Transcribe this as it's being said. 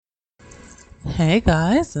Hey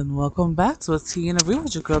guys, and welcome back to a tea and a read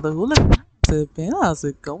with your girl, the hooligan. How's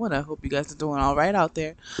it going? I hope you guys are doing all right out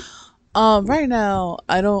there. Right now,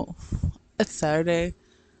 I don't. It's Saturday.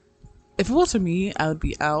 If it was for me, I would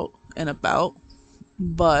be out and about.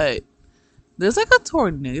 But there's like a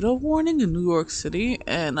tornado warning in New York City,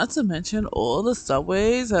 and not to mention all the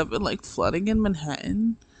subways have been like flooding in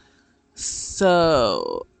Manhattan.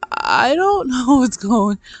 So I don't know what's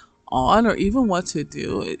going on or even what to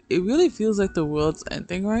do. It really feels like the world's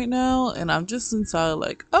ending right now, and I'm just inside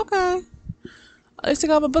like, okay, at least I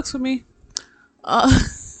got my books with me. Uh,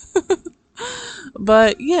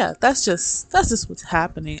 but yeah, that's just what's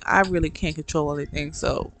happening. I really can't control anything,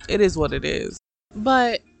 so it is what it is.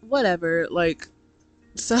 But whatever, like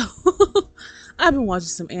so. I've been watching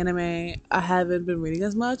some anime. I haven't been reading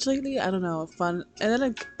as much lately. I don't know, fun. And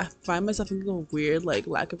then I find myself feeling a weird, like,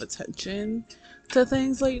 lack of attention to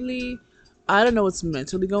things lately. I don't know what's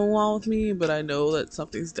mentally going on with me, but I know that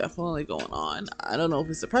something's definitely going on. I don't know if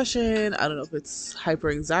it's depression. I don't know if it's hyper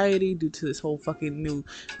anxiety due to this whole fucking new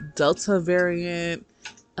Delta variant.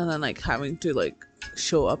 And then, like, having to, like,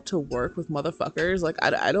 show up to work with motherfuckers. Like,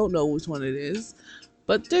 I don't know which one it is.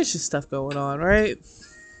 But there's just stuff going on, right?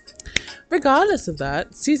 Regardless of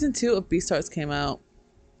that, season 2 of Beastars came out.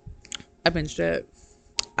 I binged it.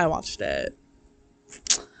 I watched it.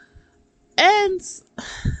 And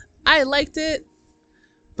I liked it,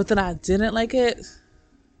 but then I didn't like it.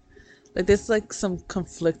 Like there's like some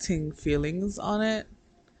conflicting feelings on it.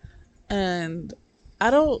 And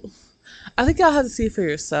I don't I think y'all have to see it for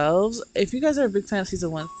yourselves. If you guys are a big fan of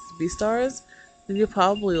season 1 Beastars, then you'll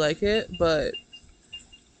probably like it, but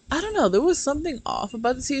I don't know, there was something off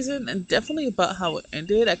about the season and definitely about how it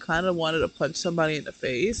ended. I kind of wanted to punch somebody in the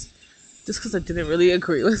face just because I didn't really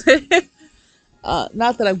agree with it.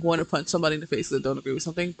 Not that I'm going to punch somebody in the face that don't agree with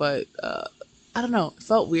something, but I don't know. It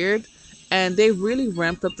felt weird, and they really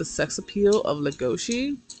ramped up the sex appeal of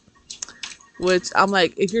Legoshi, which I'm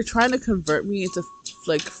like, if you're trying to convert me into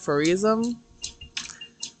like furryism,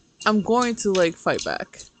 I'm going to like fight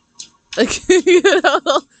back. Like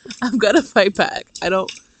I'm gonna fight back.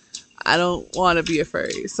 I don't want to be a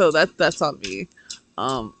furry, so that's on me.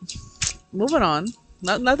 Um, moving on.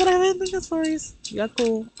 Not that I have anything against furries. Yeah,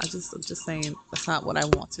 cool. I'm just saying that's not what I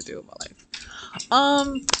want to do in my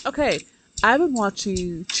life. Okay. I've been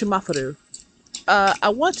watching Chimafaru. I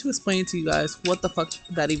want to explain to you guys what the fuck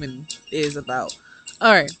that even is about.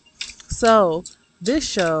 Alright. So, this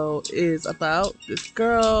show is about this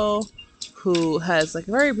girl who has like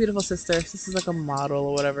a very beautiful sister. This is like a model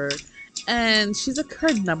or whatever. And she's like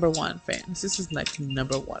her number one fan. This is like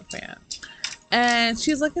number one fan. And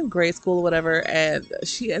she's like in grade school or whatever, and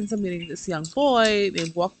she ends up meeting this young boy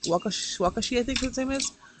named Wakashi, I think his name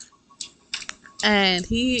is, and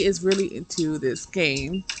he is really into this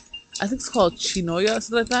game. I think it's called Chinoya, or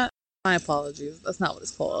something like that. My apologies, that's not what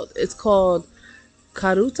it's called. It's called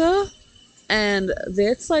Karuta, and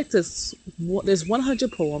it's like this. There's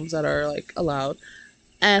 100 poems that are like allowed,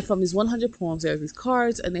 and from these 100 poems, there are these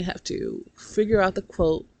cards, and they have to figure out the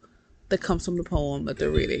quote that comes from the poem that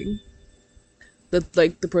they're reading.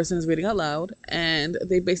 The person is reading out loud, and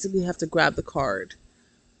they basically have to grab the card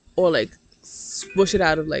or like smush it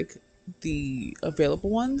out of like the available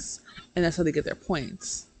ones, and that's how they get their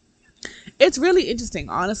points. It's really interesting,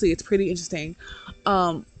 honestly. It's pretty interesting.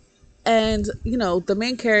 um and the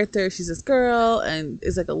main character, she's this girl and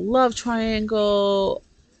it's like a love triangle,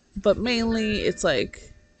 but mainly it's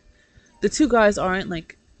like the two guys aren't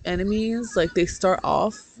like enemies. Like they start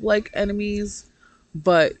off like enemies,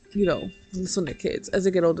 but this when they're kids, as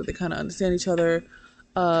they get older they kind of understand each other.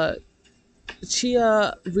 uh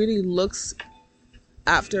Chia really looks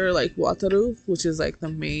after like Wataru, which is like the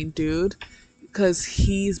main dude, because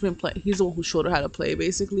he's been playing. He's the one who showed her how to play,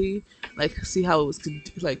 basically. Like, see how it was,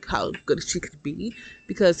 like how good she could be,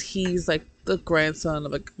 because he's like the grandson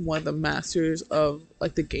of like one of the masters of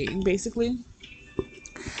like the game, basically.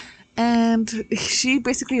 And she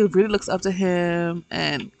basically really looks up to him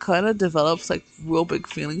and kind of develops like real big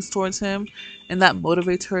feelings towards him, and that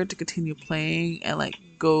motivates her to continue playing and like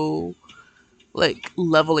go like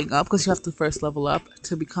leveling up, because you have to first level up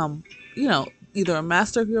to become, either a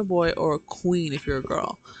master if you're a boy or a queen if you're a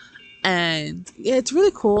girl. And yeah, it's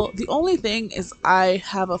really cool. The only thing is I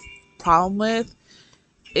have a problem with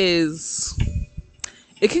is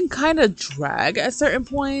it can kind of drag at certain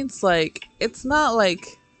points. Like it's not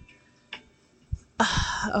like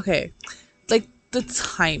okay, like the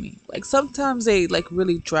timing. Like sometimes they like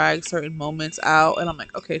really drag certain moments out, and I'm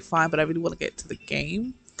like, okay, fine, but I really want to get to the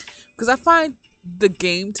game, because I find the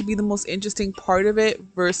game to be the most interesting part of it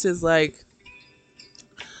versus like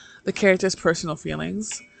the character's personal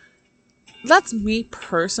feelings. that's me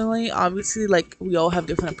personally. Obviously, like, we all have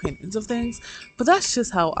different opinions of things, but that's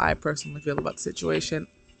just how I personally feel about the situation.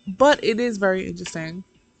 But it is very interesting,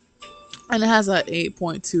 and it has a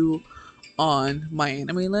 8.2 on my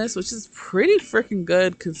anime list, which is pretty freaking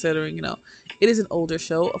good considering, it is an older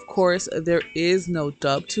show. Of course, there is no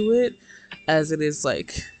dub to it, as it is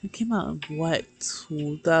like, it came out in what,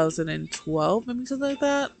 2012, maybe something like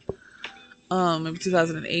that. Maybe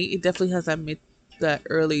 2008. It definitely has that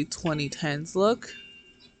early 2010s look.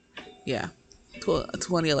 Yeah,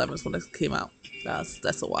 2011 is when it came out.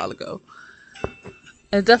 That's a while ago.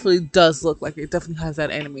 And it definitely does look like it definitely has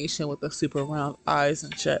that animation with the super round eyes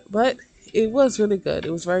and shit. But it was really good.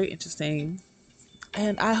 It was very interesting.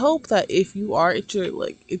 And I hope that if you are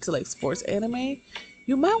into sports anime,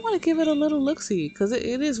 you might want to give it a little look see because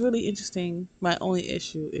it is really interesting. My only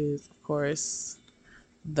issue is, of course,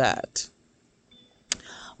 that.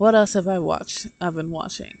 What else have I watched? I've been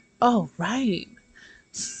watching. Oh, right.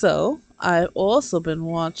 So I've also been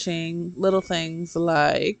watching little things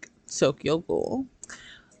like Tokyo Ghoul.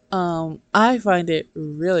 I find it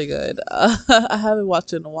really good. I haven't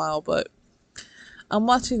watched it in a while, but I'm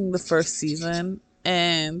watching the first season,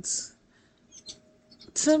 and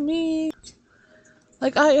to me,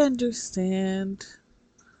 like, I understand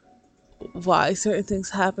why certain things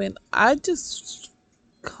happen. I just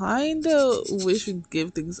kind of wish we'd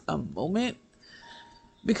give things a moment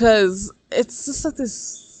because it's just like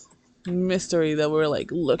this mystery that we're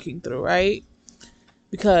like looking through, right?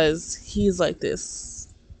 Because he's like this,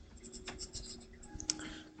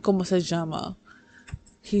 como se llama?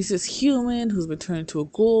 He's this human who's been turned into a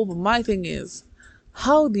ghoul. But my thing is,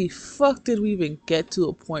 how the fuck did we even get to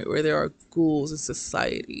a point where there are ghouls in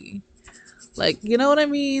society? Like, you know what I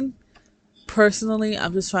mean? Personally,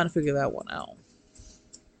 I'm just trying to figure that one out.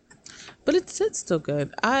 But it's still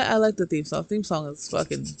good. I like the theme song. Theme song is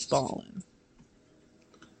fucking ballin'.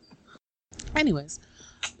 Anyways,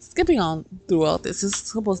 skipping on through all this is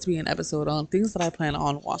supposed to be an episode on things that I plan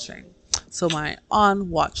on watching. So my on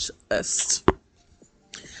watch list.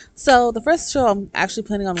 So the first show I'm actually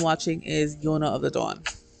planning on watching is Yona of the Dawn.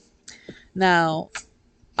 Now,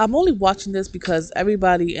 I'm only watching this because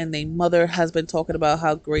everybody and their mother has been talking about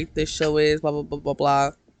how great this show is, blah blah blah blah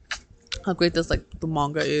blah. How great this like the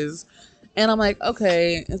manga is. And I'm like,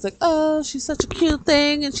 okay. It's like, oh, she's such a cute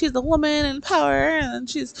thing, and she's a woman in power, and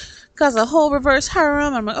she's got a whole reverse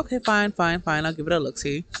harem. I'm like, okay, fine. I'll give it a look.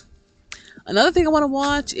 See. Another thing I want to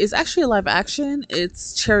watch is actually a live action.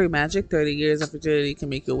 It's Cherry Magic: 30 Years of Virginity Can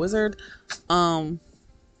Make You a Wizard. Um,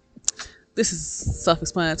 this is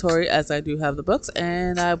self-explanatory as I do have the books,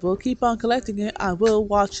 and I will keep on collecting it. I will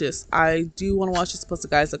watch this. I do want to watch this. Plus, the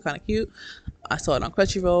guys look kind of cute. I saw it on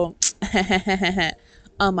Crunchyroll.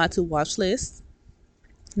 On my to watch list.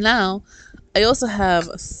 Now, I also have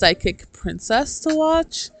Psychic Princess to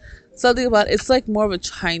watch. Something about it's like more of a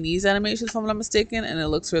Chinese animation, if I'm not mistaken, and it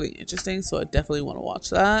looks really interesting. So I definitely want to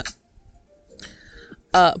watch that.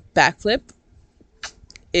 Backflip.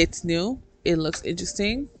 It's new. It looks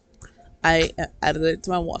interesting. I added it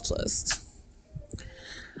to my watch list.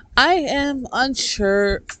 I am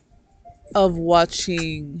unsure of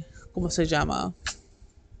watching ¿Cómo se llama?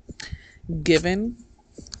 Given.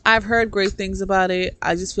 I've heard great things about it.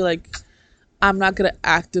 I just feel like I'm not going to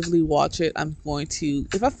actively watch it. I'm going to,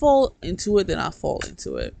 if I fall into it, then I'll fall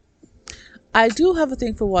into it. I do have a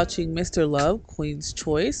thing for watching Mr. Love, Queen's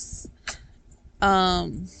Choice. I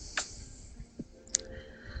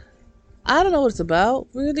don't know what it's about,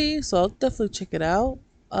 really, so I'll definitely check it out.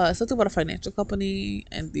 It's something about a financial company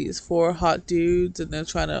and these four hot dudes, and they're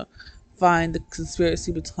trying to find the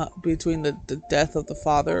conspiracy between the death of the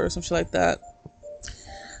father or some shit like that.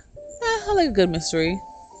 I like a good mystery.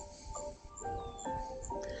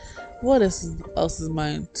 What else is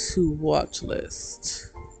my to watch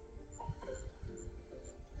list?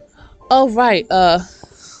 Oh right,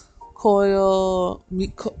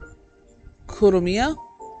 Kuromiya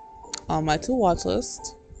on my to watch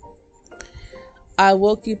list. I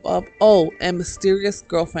will keep up. Oh, and Mysterious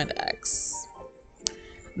Girlfriend X.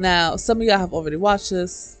 Now, some of y'all have already watched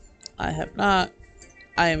this. I have not.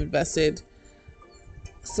 I am invested.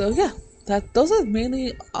 So yeah, those are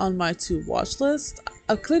mainly on my to watch list.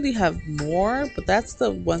 I clearly have more, but that's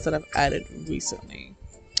the ones that I've added recently.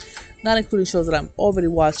 Not including shows that I'm already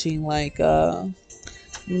watching, like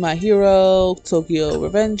My Hero, Tokyo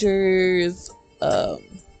Revengers,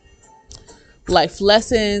 Life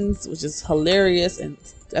Lessons, which is hilarious, and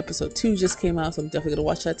episode 2 just came out, so I'm definitely gonna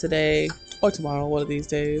watch that today or tomorrow, one of these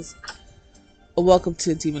days. Welcome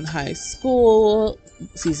to Demon High School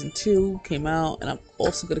season 2 came out, and I'm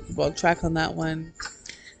also gonna keep on track on that one.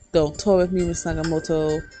 Don't Tour with Me, Miss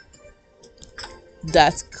Nagamoto.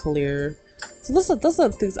 That's clear. So those are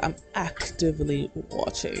the things I'm actively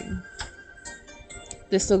watching.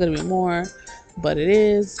 There's still gonna be more, but it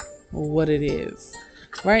is what it is.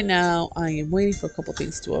 Right now, I am waiting for a couple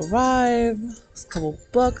things to arrive. A couple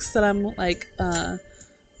books that I'm like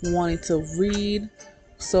wanting to read.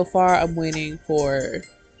 So far, I'm waiting for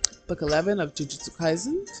book 11 of Jujutsu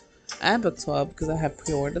Kaisen and book 12 because I have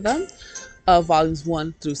pre-ordered them. Volumes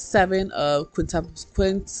 1 through 7 of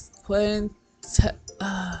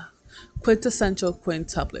quintessential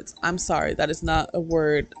quintuplets. I'm sorry, that is not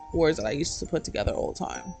words that I used to put together all the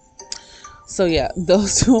time. So yeah,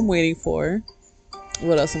 those two I'm waiting for.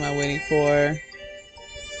 What else am I waiting for?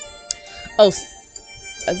 Oh,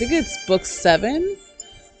 I think it's book 7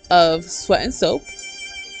 of Sweat and Soap.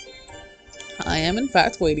 I am in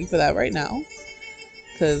fact waiting for that right now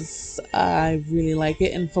because I really like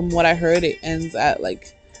it, and from what I heard, it ends at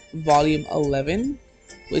like volume 11,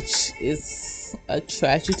 which is a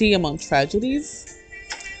tragedy among tragedies.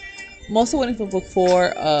 I'm also waiting for book 4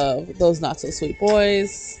 of Those Not So Sweet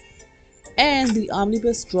Boys and the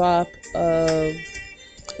omnibus drop of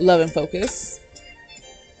Love and Focus.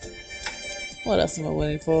 What else am I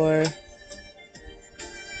waiting for?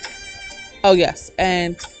 Oh yes,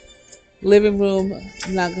 and Living Room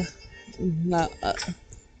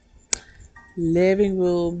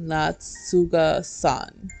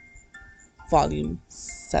Natsuga-san, volume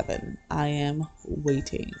 7. I am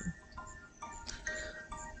waiting.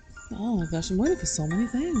 Oh my gosh, I'm waiting for so many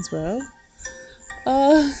things, bro.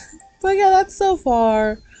 But yeah, that's so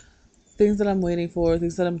far things that I'm waiting for,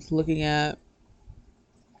 things that I'm looking at.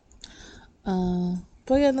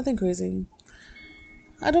 But yeah, nothing crazy.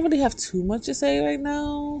 I don't really have too much to say right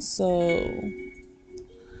now, so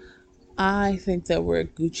I think that we're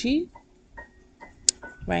Gucci.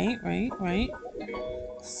 Right.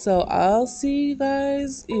 So I'll see you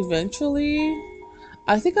guys eventually.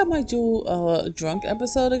 I think I might do a drunk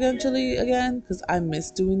episode eventually again because I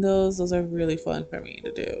miss doing those. Those are really fun for me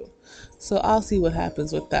to do. So I'll see what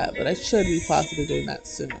happens with that, but I should be possibly doing that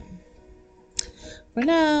soon. For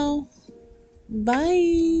now,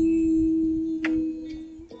 bye.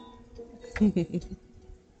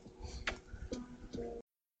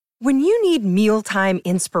 When you need mealtime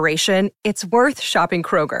inspiration, it's worth shopping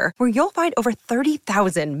Kroger, where you'll find over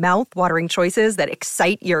 30,000 mouth-watering choices that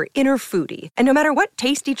excite your inner foodie. And no matter what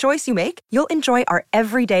tasty choice you make, you'll enjoy our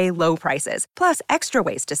everyday low prices, plus extra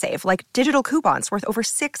ways to save, like digital coupons worth over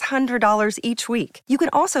 $600 each week. You can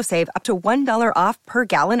also save up to $1 off per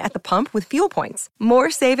gallon at the pump with fuel points.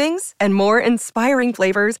 More savings and more inspiring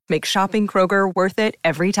flavors make shopping Kroger worth it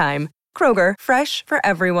every time. Kroger, fresh for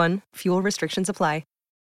everyone. Fuel restrictions apply.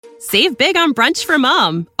 Save big on brunch for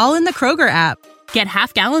mom, all in the Kroger app. Get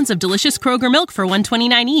half gallons of delicious Kroger milk for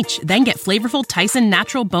 $1.29 each. Then get flavorful Tyson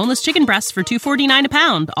natural boneless chicken breasts for $2.49 a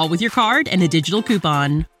pound, all with your card and a digital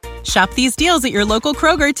coupon. Shop these deals at your local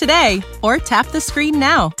Kroger today, or tap the screen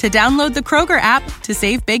now to download the Kroger app to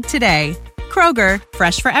save big today. Kroger,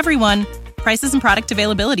 fresh for everyone. Prices and product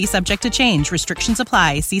availability subject to change. Restrictions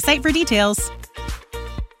apply. See site for details.